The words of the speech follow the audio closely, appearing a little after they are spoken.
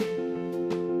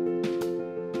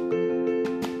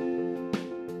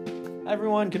Hi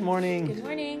everyone, good morning. Good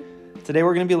morning. Today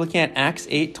we're going to be looking at Acts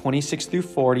 8, 26 through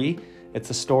 40. It's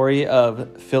a story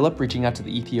of Philip reaching out to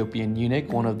the Ethiopian eunuch,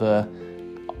 one of the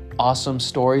awesome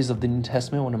stories of the New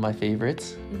Testament, one of my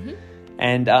favorites.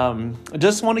 And I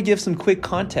just want to give some quick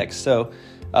context. So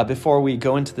before we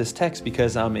go into this text,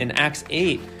 because in Acts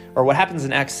 8, or what happens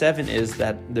in Acts 7 is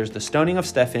that there's the stoning of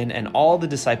Stephen and all the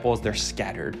disciples, they're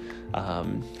scattered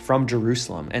from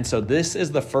Jerusalem. And so this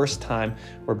is the first time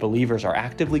where believers are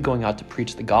actively going out to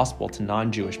preach the gospel to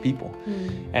non-Jewish people.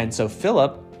 And so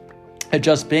Philip had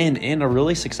just been in a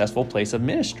really successful place of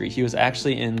ministry. He was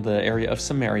actually in the area of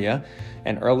Samaria.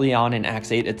 And early on in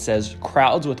Acts 8, it says,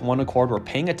 crowds with one accord were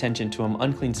paying attention to him.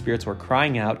 Unclean spirits were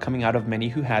crying out, coming out of many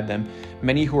who had them.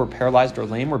 Many who were paralyzed or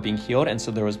lame were being healed. And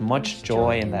so there was much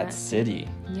joy in that city.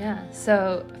 Yeah.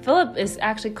 So Philip is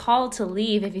actually called to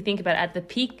leave, if you think about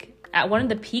it, at one of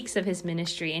the peaks of his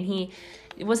ministry. And he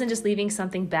wasn't just leaving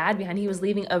something bad behind. He was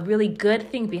leaving a really good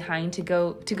thing behind to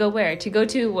go where? To go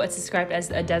to what's described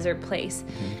as a desert place.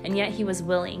 And yet he was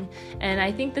willing. And I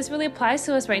think this really applies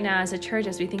to us right now as a church,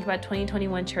 as we think about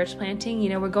 2021 church planting. You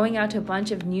know, we're going out to a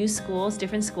bunch of new schools,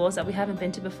 different schools that we haven't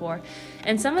been to before.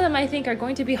 And some of them I think are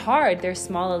going to be hard. They're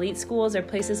small elite schools or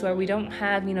places where we don't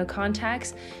have,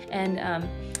 contacts. And,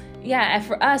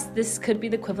 for us, this could be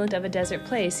the equivalent of a desert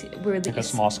place. We're like a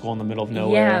small school in the middle of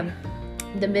nowhere. Yeah.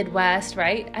 The Midwest,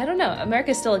 right? I don't know.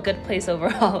 America's still a good place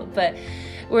overall, but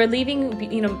we're leaving,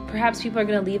 perhaps people are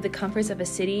going to leave the comforts of a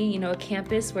city, a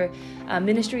campus where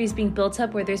ministry is being built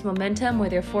up, where there's momentum, where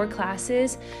there are 4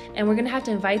 classes, and we're going to have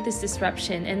to invite this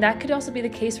disruption. And that could also be the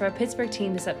case for our Pittsburgh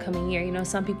team this upcoming year.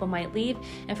 Some people might leave,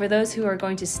 and for those who are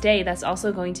going to stay, that's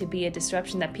also going to be a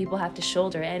disruption that people have to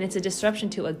shoulder. And it's a disruption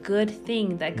to a good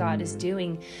thing that God is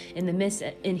doing in the midst,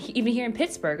 even here in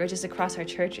Pittsburgh or just across our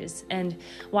churches. And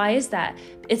why is that?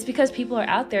 It's because people are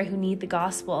out there who need the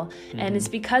gospel. And it's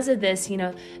because of this,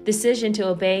 decision to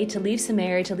obey, to leave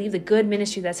Samaria, to leave the good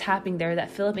ministry that's happening there,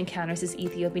 that Philip encounters this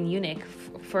Ethiopian eunuch.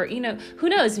 For who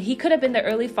knows? He could have been the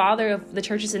early father of the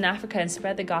churches in Africa and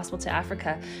spread the gospel to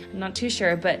Africa. I'm not too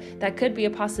sure, but that could be a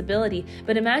possibility.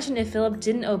 But imagine if Philip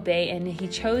didn't obey and he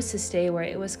chose to stay where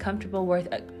it was comfortable, where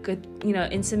a good,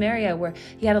 in Samaria, where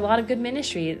he had a lot of good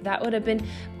ministry. That would have been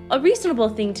a reasonable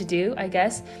thing to do, I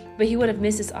guess, but he would have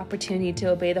missed this opportunity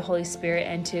to obey the Holy Spirit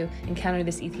and to encounter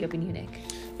this Ethiopian eunuch.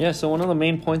 Yeah, so one of the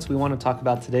main points we want to talk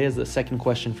about today is the second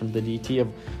question from the DT of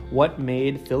what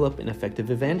made Philip an effective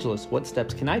evangelist? What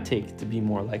steps can I take to be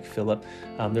more like Philip?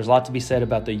 There's a lot to be said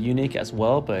about the eunuch as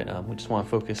well, but we just want to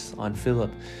focus on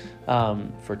Philip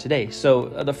for today. So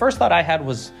the first thought I had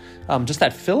was just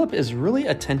that Philip is really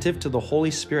attentive to the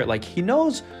Holy Spirit. Like he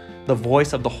knows the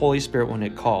voice of the Holy Spirit when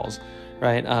it calls,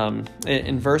 right?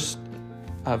 In verse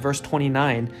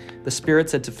 29, the Spirit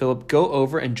said to Philip, go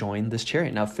over and join this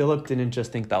chariot. Now, Philip didn't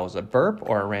just think that was a burp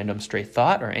or a random stray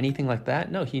thought or anything like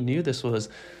that. No, he knew this was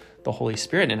the Holy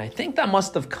Spirit. And I think that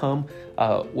must have come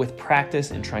with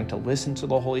practice in trying to listen to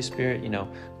the Holy Spirit,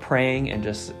 praying and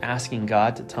just asking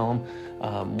God to tell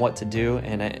him what to do.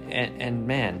 And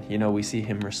man, we see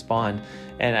him respond.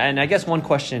 And I guess one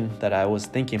question that I was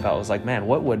thinking about was like, man,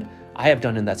 what would I have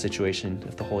done in that situation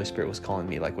if the Holy Spirit was calling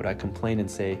me? Like, would I complain and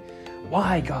say,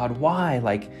 why, God, why?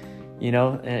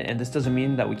 And this doesn't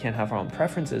mean that we can't have our own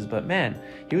preferences, but man,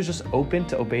 he was just open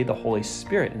to obey the Holy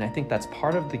Spirit. And I think that's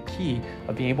part of the key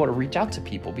of being able to reach out to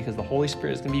people, because the Holy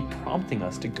Spirit is going to be prompting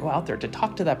us to go out there, to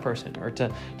talk to that person, or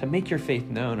to make your faith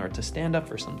known, or to stand up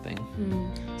for something.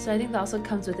 So I think that also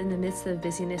comes within the midst of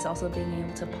busyness, also being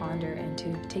able to ponder and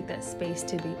to take that space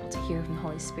to be able to hear from the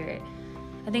Holy Spirit.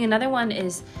 I think another one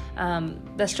is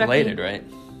that struck me. Related, right?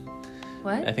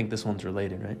 What? I think this one's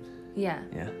related, right? Yeah.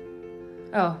 Yeah.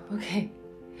 Oh, okay.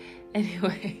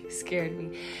 Anyway, scared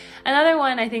me. Another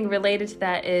one I think related to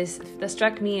that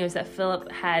struck me was that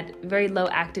Philip had very low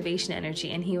activation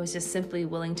energy and he was just simply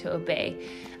willing to obey.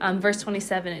 Verse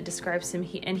 27, it describes him,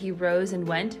 and he rose and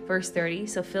went. Verse 30,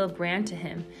 so Philip ran to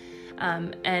him.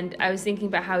 And I was thinking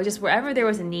about how just wherever there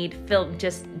was a need, Philip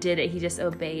just did it. He just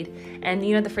obeyed. And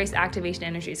the phrase activation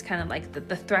energy is kind of like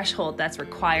the threshold that's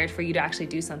required for you to actually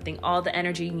do something. All the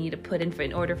energy you need to put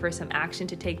in order for some action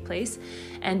to take place.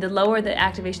 And the lower the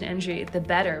activation energy, the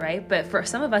better, right? But for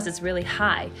some of us, it's really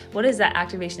high. What is that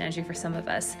activation energy for some of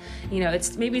us?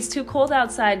 Maybe it's too cold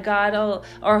outside, God,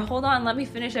 or hold on, let me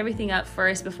finish everything up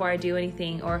first before I do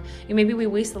anything. Or maybe we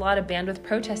waste a lot of bandwidth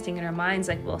protesting in our minds,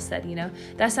 like Will said,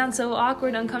 that sounds so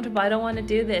awkward, uncomfortable, I don't want to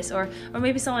do this, or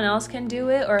maybe someone else can do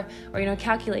it, or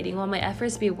calculating, will my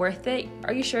efforts be worth it?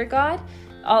 Are you sure, God?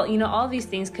 All of these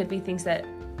things could be things that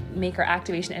make our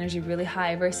activation energy really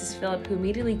high, versus Philip, who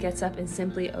immediately gets up and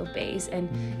simply obeys and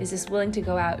is just willing to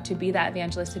go out to be that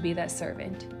evangelist, to be that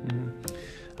servant.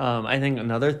 I think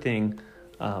another thing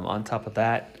on top of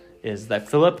that is that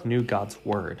Philip knew God's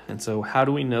word. And so how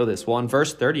do we know this? Well, in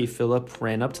verse 30, Philip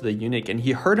ran up to the eunuch and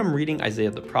he heard him reading Isaiah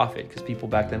the prophet, because people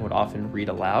back then would often read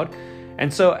aloud.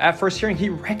 And so at first hearing, he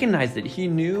recognized it. He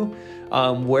knew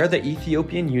where the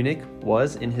Ethiopian eunuch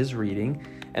was in his reading.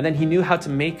 And then he knew how to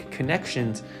make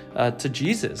connections to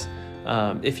Jesus.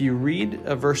 If you read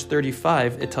verse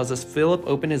 35, it tells us Philip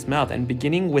opened his mouth, and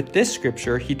beginning with this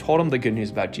scripture, he told him the good news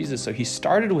about Jesus. So he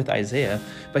started with Isaiah,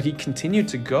 but he continued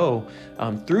to go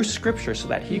through scripture so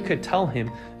that he could tell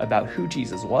him about who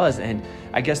Jesus was. And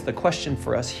I guess the question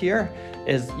for us here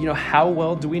is, how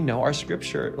well do we know our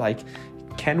scripture? Like,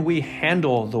 can we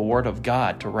handle the word of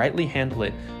God, to rightly handle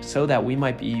it, so that we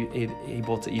might be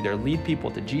able to either lead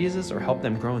people to Jesus or help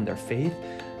them grow in their faith?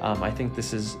 I think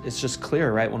it's just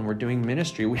clear, right? When we're doing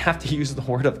ministry, we have to use the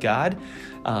word of God,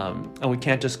 and we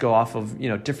can't just go off of,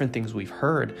 different things we've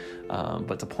heard,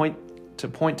 but to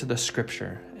point to the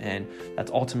scripture. And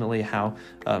that's ultimately how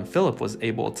Philip was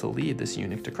able to lead this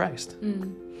eunuch to Christ.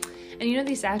 And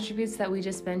these attributes that we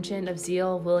just mentioned of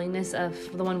zeal, willingness, of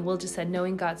the one Will just said,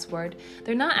 knowing God's word,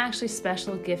 they're not actually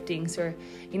special giftings, or,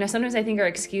 sometimes I think our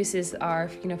excuses are,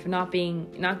 for not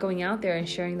going out there and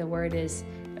sharing the word is,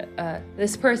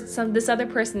 this other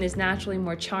person is naturally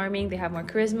more charming, they have more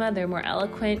charisma, they're more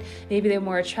eloquent, maybe they're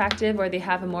more attractive, or they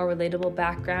have a more relatable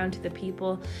background to the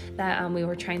people that we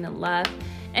were trying to love.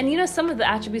 And some of the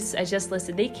attributes I just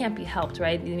listed, they can't be helped,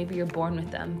 right? Maybe you're born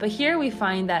with them. But here we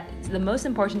find that the most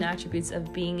important attributes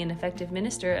of being an effective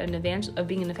minister, of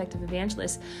being an effective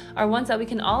evangelist, are ones that we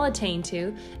can all attain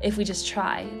to if we just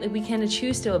try. Like, we can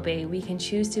choose to obey, we can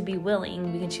choose to be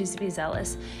willing, we can choose to be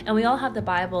zealous. And we all have the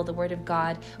Bible, the Word of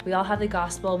God, we all have the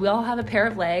gospel, we all have a pair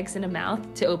of legs and a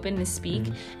mouth to open and speak.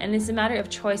 And it's a matter of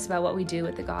choice about what we do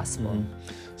with the gospel.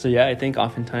 So yeah, I think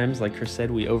oftentimes, like Chris said,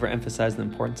 we overemphasize the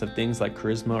importance of things like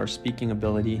charisma or speaking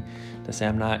ability to say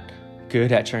I'm not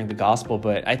good at sharing the gospel.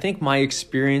 But I think my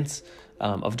experience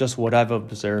of just what I've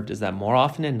observed is that more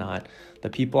often than not, the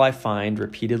people I find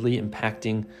repeatedly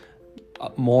impacting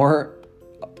more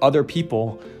other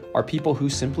people are people who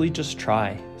simply just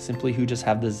try, who just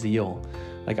have the zeal.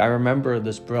 Like, I remember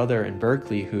this brother in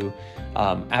Berkeley who,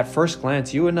 at first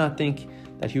glance, you would not think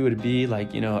that he would be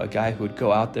like, a guy who would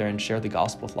go out there and share the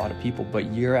gospel with a lot of people. But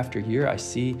year after year, I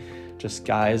see just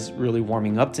guys really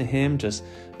warming up to him, just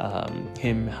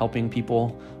him helping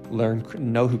people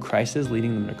know who Christ is,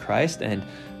 leading them to Christ. And,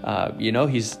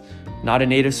 he's not a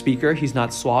native speaker. He's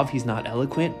not suave. He's not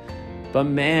eloquent. But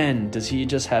man, does he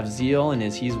just have zeal, and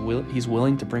he's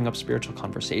willing to bring up spiritual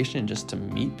conversation just to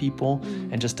meet people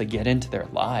and just to get into their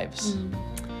lives.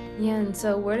 Yeah, and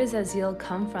so where does that zeal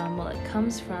come from? Well, it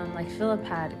comes from, like Philip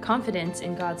had, confidence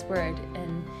in God's word,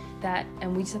 and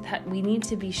we need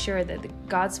to be sure that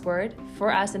God's word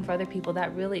for us and for other people,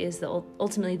 that really is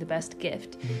ultimately the best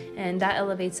gift. And that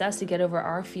elevates us to get over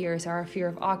our fears, our fear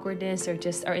of awkwardness, or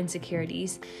just our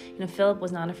insecurities. Philip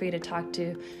was not afraid to talk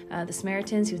to the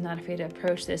Samaritans. He was not afraid to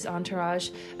approach this entourage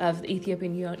of the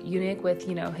Ethiopian eunuch with,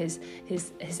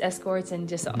 his escorts and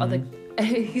just all the,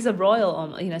 he's a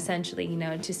royal, essentially,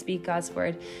 to speak God's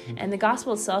word. And the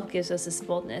gospel itself gives us this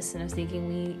boldness. And I was thinking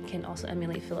we can also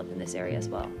emulate Philip in this area as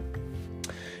well.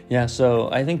 Yeah, so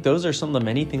I think those are some of the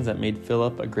many things that made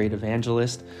Philip a great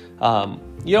evangelist.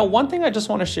 One thing I just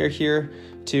want to share here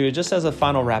too, just as a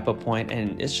final wrap-up point,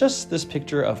 and it's just this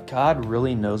picture of God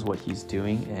really knows what he's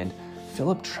doing, and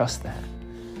Philip trusts that.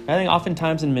 I think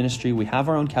oftentimes in ministry, we have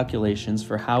our own calculations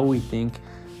for how we think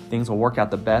things will work out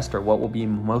the best or what will be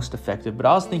most effective. But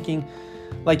I was thinking,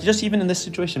 like, just even in this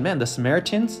situation, man, the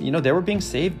Samaritans, they were being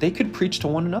saved. They could preach to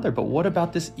one another. But what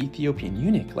about this Ethiopian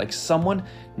eunuch? Like, someone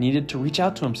needed to reach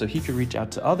out to him so he could reach out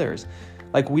to others.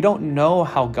 Like, we don't know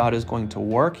how God is going to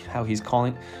work, how he's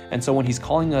calling. And so when he's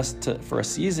calling us for a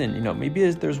season,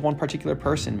 maybe there's one particular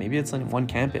person. Maybe it's on one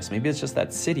campus. Maybe it's just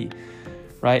that city,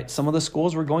 right? Some of the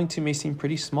schools we're going to may seem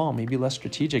pretty small, maybe less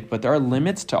strategic. But there are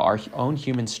limits to our own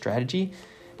human strategy.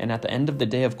 And at the end of the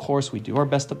day, of course, we do our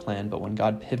best to plan, but when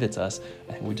God pivots us,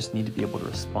 I think we just need to be able to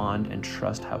respond and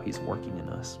trust how he's working in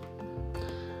us.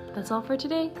 That's all for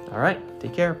today. All right.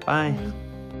 Take care. Bye.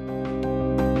 Bye.